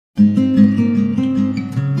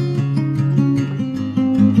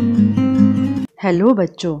Hello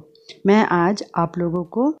बच्चों, मैं आज आप लोगों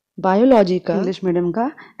को बायोलॉजी का इंग्लिश मीडियम का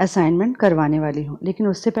असाइनमेंट करवाने वाली हूँ। लेकिन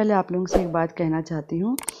उससे पहले आप लोगों से एक बात कहना चाहती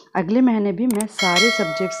हूँ। अगले महीने भी मैं सारे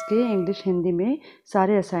सब्जेक्ट्स के इंग्लिश हिंदी में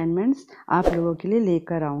सारे असाइनमेंट्स आप लोगों के लिए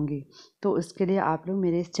लेकर आऊँगी। तो उसके लिए आप लोग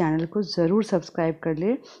मेरे इस चैनल को ज़रूर सब्सक्राइब कर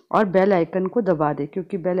ले और बेल आइकन को दबा दें,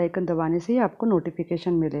 क्योंकि बेल आइकन दबाने से ही आपको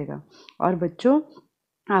नोटिफिकेशन मिलेगा। और बच्चों,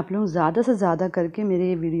 आप लोग ज़्यादा से ज़्यादा करके मेरे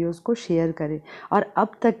ये वीडियोस को शेयर करें। और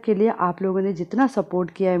अब तक के लिए आप लोगों ने जितना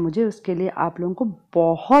सपोर्ट किया है मुझे, उसके लिए आप लोगों को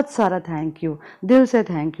बहुत सारा थैंक यू, दिल से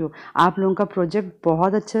थैंक यू। आप लोगों का प्रोजेक्ट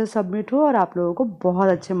बहुत अच्छे से सबमिट हो और आप लोगों को बहुत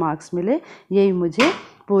अच्छे मार्क्स मिले, यही मुझे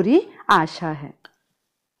पूरी आशा है।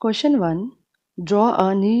 Question 1, draw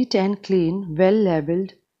a neat and clean well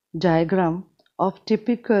labelled diagram of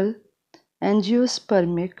typical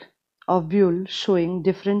angiospermic ovule showing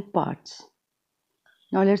different parts.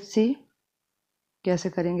 Now let's see कैसे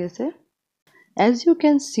करेंगे इसे। As you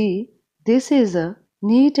can see, this is a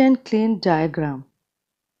neat and clean diagram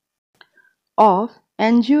of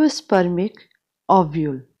angiospermic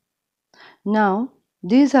ovule. Now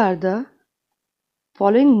these are the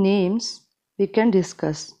following names we can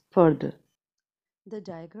discuss further. The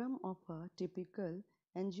diagram of a typical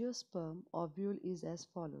angiosperm ovule is as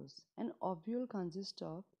follows. An ovule consists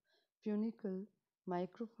of funicle,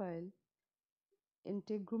 micropyle,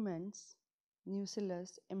 integuments,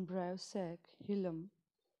 nucleus, embryo sac, hilum,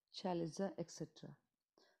 chaliza, etc.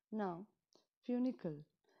 Now, funicle.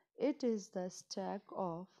 It is the stack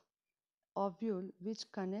of ovule which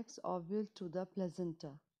connects ovule to the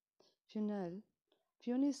placenta.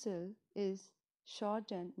 Funicule is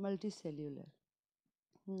short and multicellular.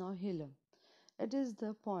 Now, hilum. It is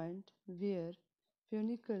the point where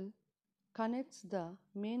funicle connects the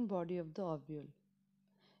main body of the ovule.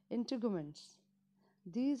 Integuments.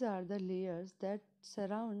 These are the layers that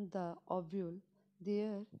surround the ovule.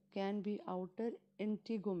 There can be outer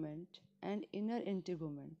integument and inner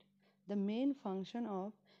integument. The main function of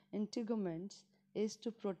integuments is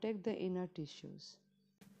to protect the inner tissues.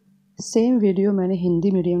 Same video मैंने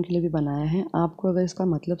Hindi medium के लिए भी बनाया है। आपको अगर इसका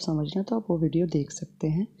मतलब समझना तो आप वो वीडियो देख सकते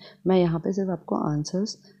हैं। मैं यहाँ पे सिर्फ आपको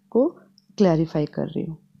आंसर्स को क्लैरिफाई कर रही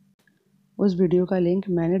हूँ। उस वीडियो का लिंक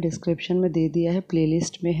मैंने डिस्क्रिप्शन में दे दिया है,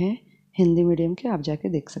 प्लेलिस्ट में है हिंदी मीडियम के, आप जाके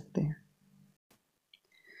देख सकते हैं।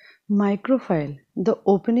 Micropyle, the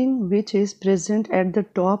opening which is present at the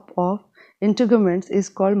top of integuments is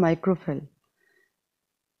called micropyle.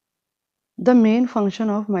 The main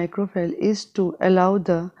function of micropyle is to allow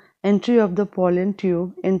the entry of the pollen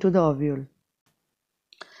tube into the ovule.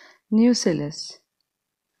 Nucleus.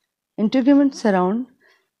 Integuments surround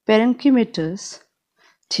parenchymatous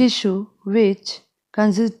tissue which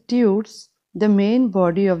constitutes the main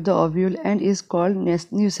body of the ovule and is called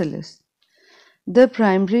nucleus. The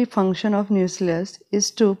primary function of nucleus is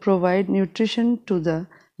to provide nutrition to the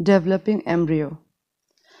developing embryo.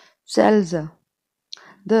 Chaliza.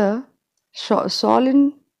 The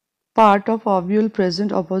solen part of ovule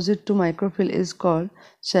present opposite to micropyle is called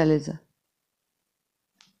chaliza.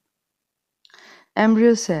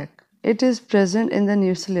 Embryo sac. It is present in the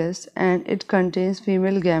nucleus and it contains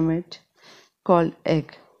female gamete called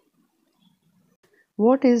egg.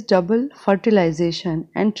 What is double fertilization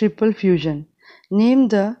and triple fusion? Name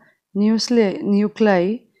the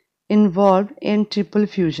nuclei involved in triple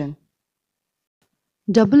fusion.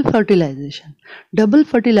 Double fertilization. Double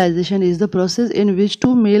fertilization is the process in which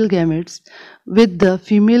two male gametes with the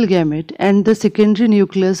female gamete and the secondary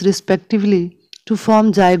nucleus respectively to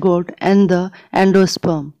form zygote and the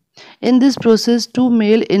endosperm. In this process, two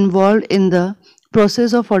male involved in the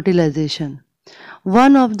process of fertilization.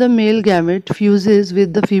 One of the male gamete fuses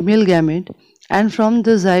with the female gamete and from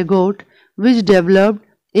the zygote which developed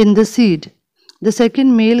in the seed. The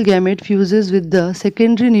second male gamete fuses with the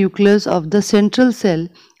secondary nucleus of the central cell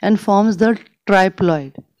and forms the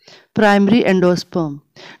triploid, primary endosperm,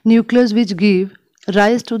 nucleus which give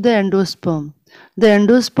rise to the endosperm. The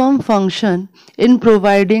endosperm function in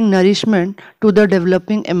providing nourishment to the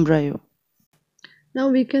developing embryo. Now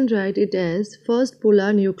we can write it as first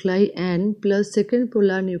polar nuclei N plus second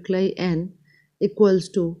polar nuclei N equals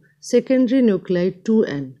to secondary nuclei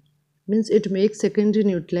 2N. Means it makes secondary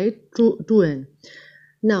nuclei 2N.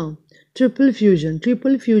 Now triple fusion.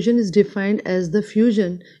 Triple fusion is defined as the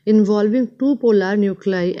fusion involving two polar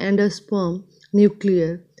nuclei and a sperm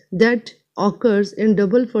nucleus that occurs in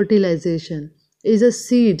double fertilization. Is a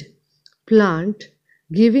seed plant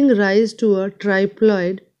giving rise to a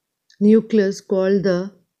triploid nucleus called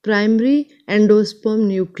the primary endosperm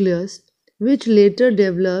nucleus, which later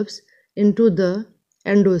develops into the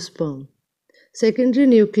endosperm. Secondary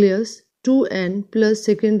nucleus 2N plus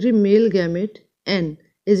secondary male gamete N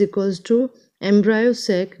is equals to embryo,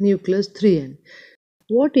 sac, nucleus, 3N.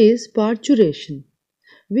 What is parturition?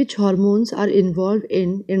 Which hormones are involved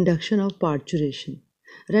in induction of parturition?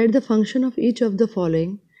 Write the function of each of the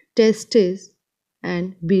following: testis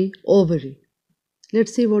and B. ovary.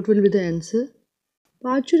 Let's see what will be the answer.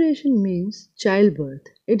 Parturition means childbirth.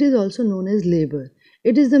 It is also known as labor.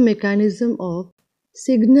 It is the mechanism of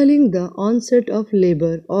signaling the onset of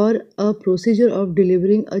labor or a procedure of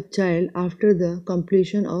delivering a child after the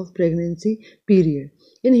completion of pregnancy period.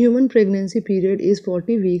 In human, pregnancy period is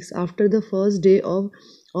 40 weeks after the first day of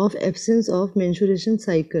absence of menstruation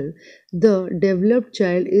cycle. The developed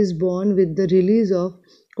child is born with the release of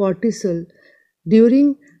cortisol.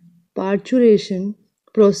 During parturition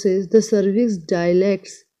process, the cervix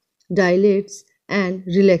dilates and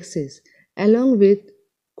relaxes. Along with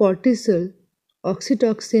cortisol,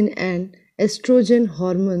 oxytocin and estrogen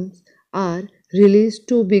hormones are released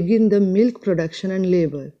to begin the milk production and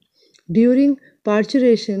labor. During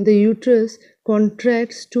parturition, the uterus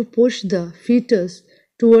contracts to push the fetus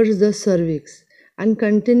towards the cervix and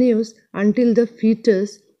continues until the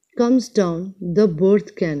fetus comes down the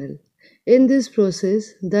birth canal. In this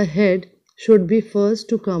process, the head should be first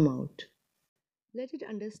to come out. Let it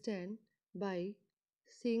understand by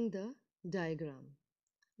seeing the diagram.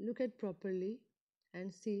 Look at properly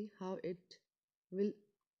and see how it will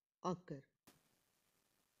occur.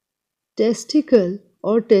 Testicle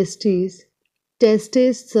or testes.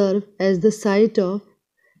 Testes serve as the site of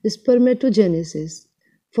spermatogenesis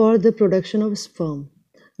for the production of sperm.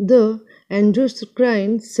 The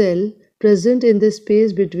endocrine cell present in the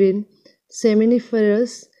space between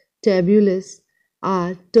seminiferous tubules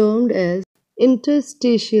are termed as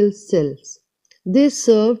interstitial cells. They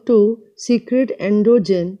serve to secrete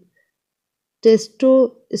androgen,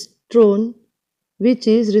 testosterone, which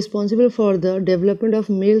is responsible for the development of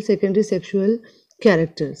male secondary sexual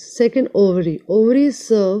characters. Second, ovary. Ovaries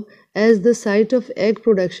serve as the site of egg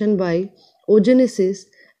production by oogenesis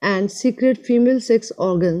and secrete female sex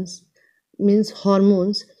organs, means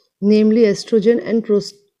hormones, namely estrogen and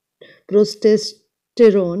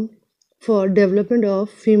progesterone, for development of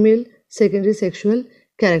female secondary sexual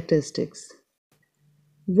characteristics.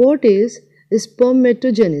 What is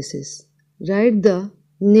spermatogenesis? Write the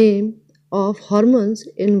name of hormones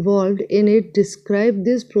involved in it. Describe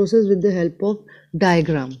this process with the help of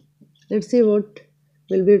diagram. Let's see what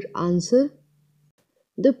will be the answer.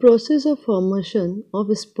 The process of formation of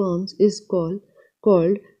sperms is called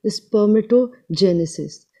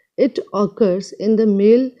spermatogenesis. It occurs in the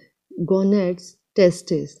male gonads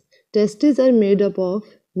testes. Testes are made up of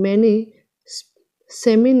many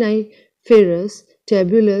seminiferous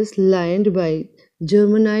tubules lined by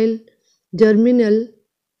germinal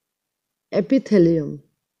epithelium.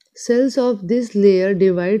 Cells of this layer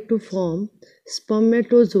divide to form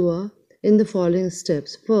spermatozoa in the following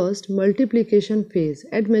steps. First, multiplication phase.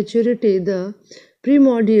 At maturity, the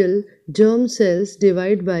primordial germ cells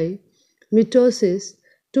divide by mitosis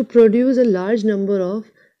to produce a large number of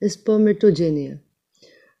spermatogenia.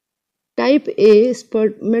 Type A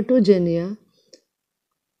spermatogenia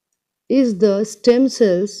is the stem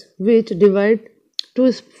cells which divide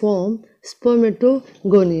to form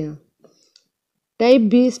spermatogonia. Type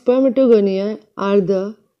B spermatogonia are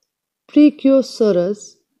the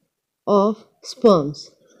precursors of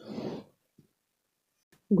sperms.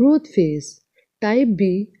 Growth phase. Type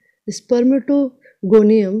B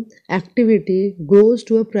spermatogonium activity grows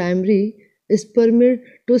to a primary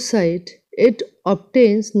spermatocyte. It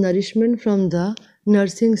obtains nourishment from the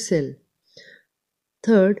nursing cell.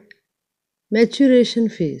 Third, maturation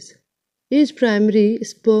phase. Each primary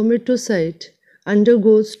spermatocyte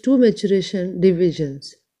undergoes two maturation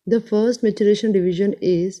divisions. The first maturation division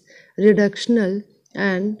is reductional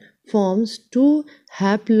and forms two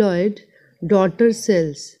haploid daughter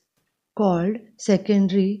cells called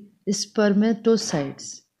secondary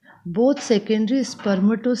spermatocytes. Both secondary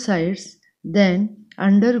spermatocytes then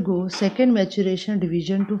undergo second maturation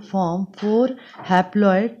division to form four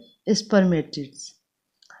haploid spermatids.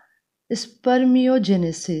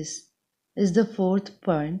 Spermiogenesis is the fourth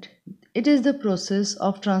point. It is the process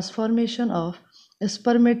of transformation of a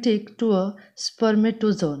spermatic to a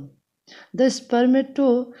spermatozoon. The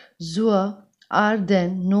spermatozoa are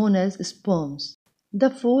then known as sperms. The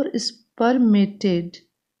four spermatid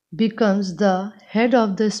becomes the head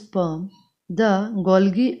of the sperm. The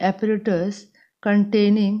Golgi apparatus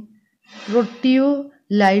containing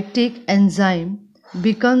proteolytic enzyme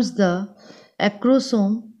becomes the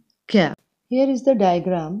acrosome cap. Here is the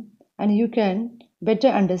diagram and you can better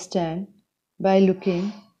understand by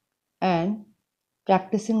looking and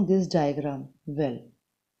practicing this diagram well.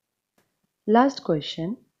 Last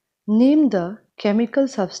question. Name the chemical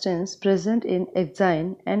substance present in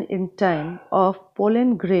exine and intine of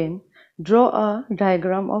pollen grain. Draw a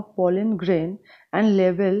diagram of pollen grain and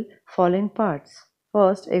label following parts.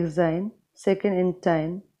 First exine, second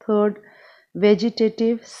intine, third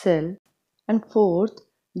vegetative cell, and fourth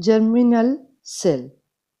germinal cell.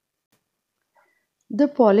 The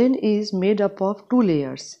pollen is made up of two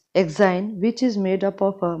layers. Exine, which is made up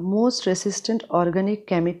of a most resistant organic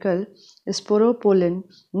chemical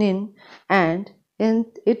sporopollenin, and in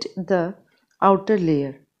it the outer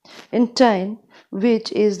layer. Intine,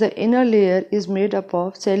 which is the inner layer, is made up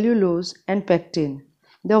of cellulose and pectin.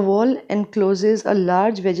 The wall encloses a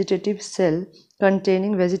large vegetative cell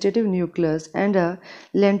containing vegetative nucleus and a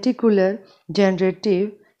lenticular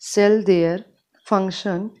generative cell. Their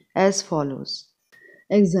function as follows.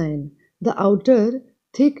 Exine. The outer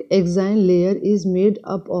thick exine layer is made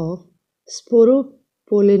up of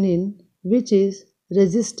sporopollenin, which is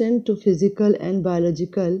resistant to physical and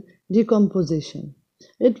biological decomposition.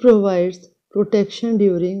 It provides protection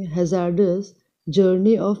during hazardous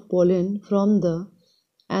journey of pollen from the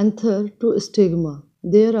anther to stigma.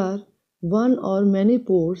 There are one or many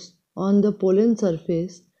pores on the pollen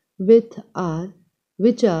surface which are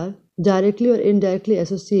directly or indirectly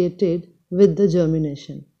associated with the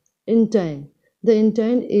germination. Intine. The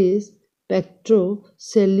intine is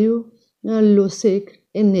pectrocellulosic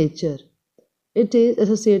in nature. It is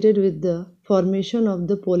associated with the formation of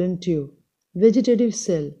the pollen tube. Vegetative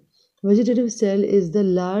cell. Vegetative cell is the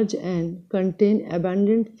large and contain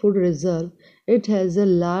abundant food reserve. It has a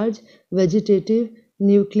large vegetative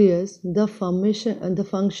nucleus. The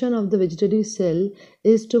function of the vegetative cell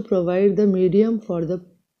is to provide the medium for the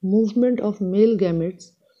movement of male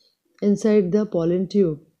gametes inside the pollen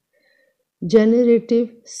tube. Generative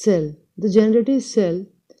cell. The generative cell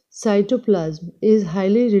cytoplasm is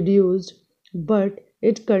highly reduced, but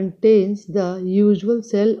it contains the usual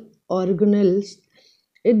cell organelles.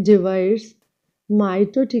 It divides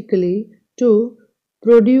mitotically to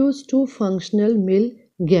produce two functional male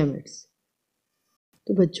gametes.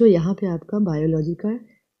 तो बच्चों यहाँ पे आपका biology का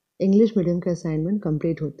English medium का assignment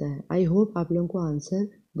complete होता है। I hope आप लोगों को आंसर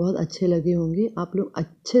बहुत अच्छे लगे होंगे। आप लोग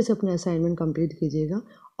अच्छे से अपना असाइनमेंट कंप्लीट कीजिएगा।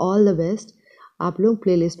 All the best. आप लोग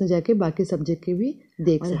प्लेलिस्ट में जाके बाकी सब्जेक्ट के भी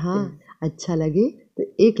देख सकते हैं। हाँ, अच्छा लगे तो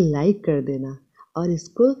एक लाइक कर देना और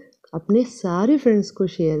इसको अपने सारे फ्रेंड्स को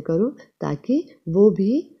शेयर करो ताकि वो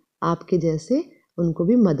भी आपके जैसे उनको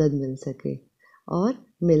भी मदद मिल सके। और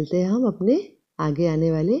मिलते हैं हम अपने आगे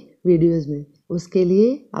आने वाले वीडियोस में। उसके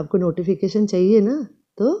लिए आपको नोटिफिकेशन चाहिए ना,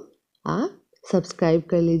 तो आप सब्सक्राइब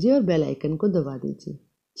कर लीजिए और बेल आइकन को दबा दीजिए।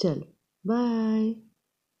 चलो बाय।